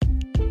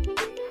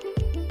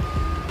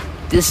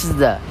This is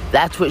the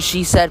That's What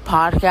She Said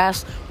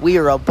podcast. We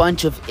are a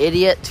bunch of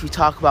idiots who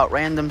talk about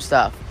random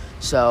stuff.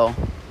 So,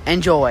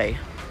 enjoy.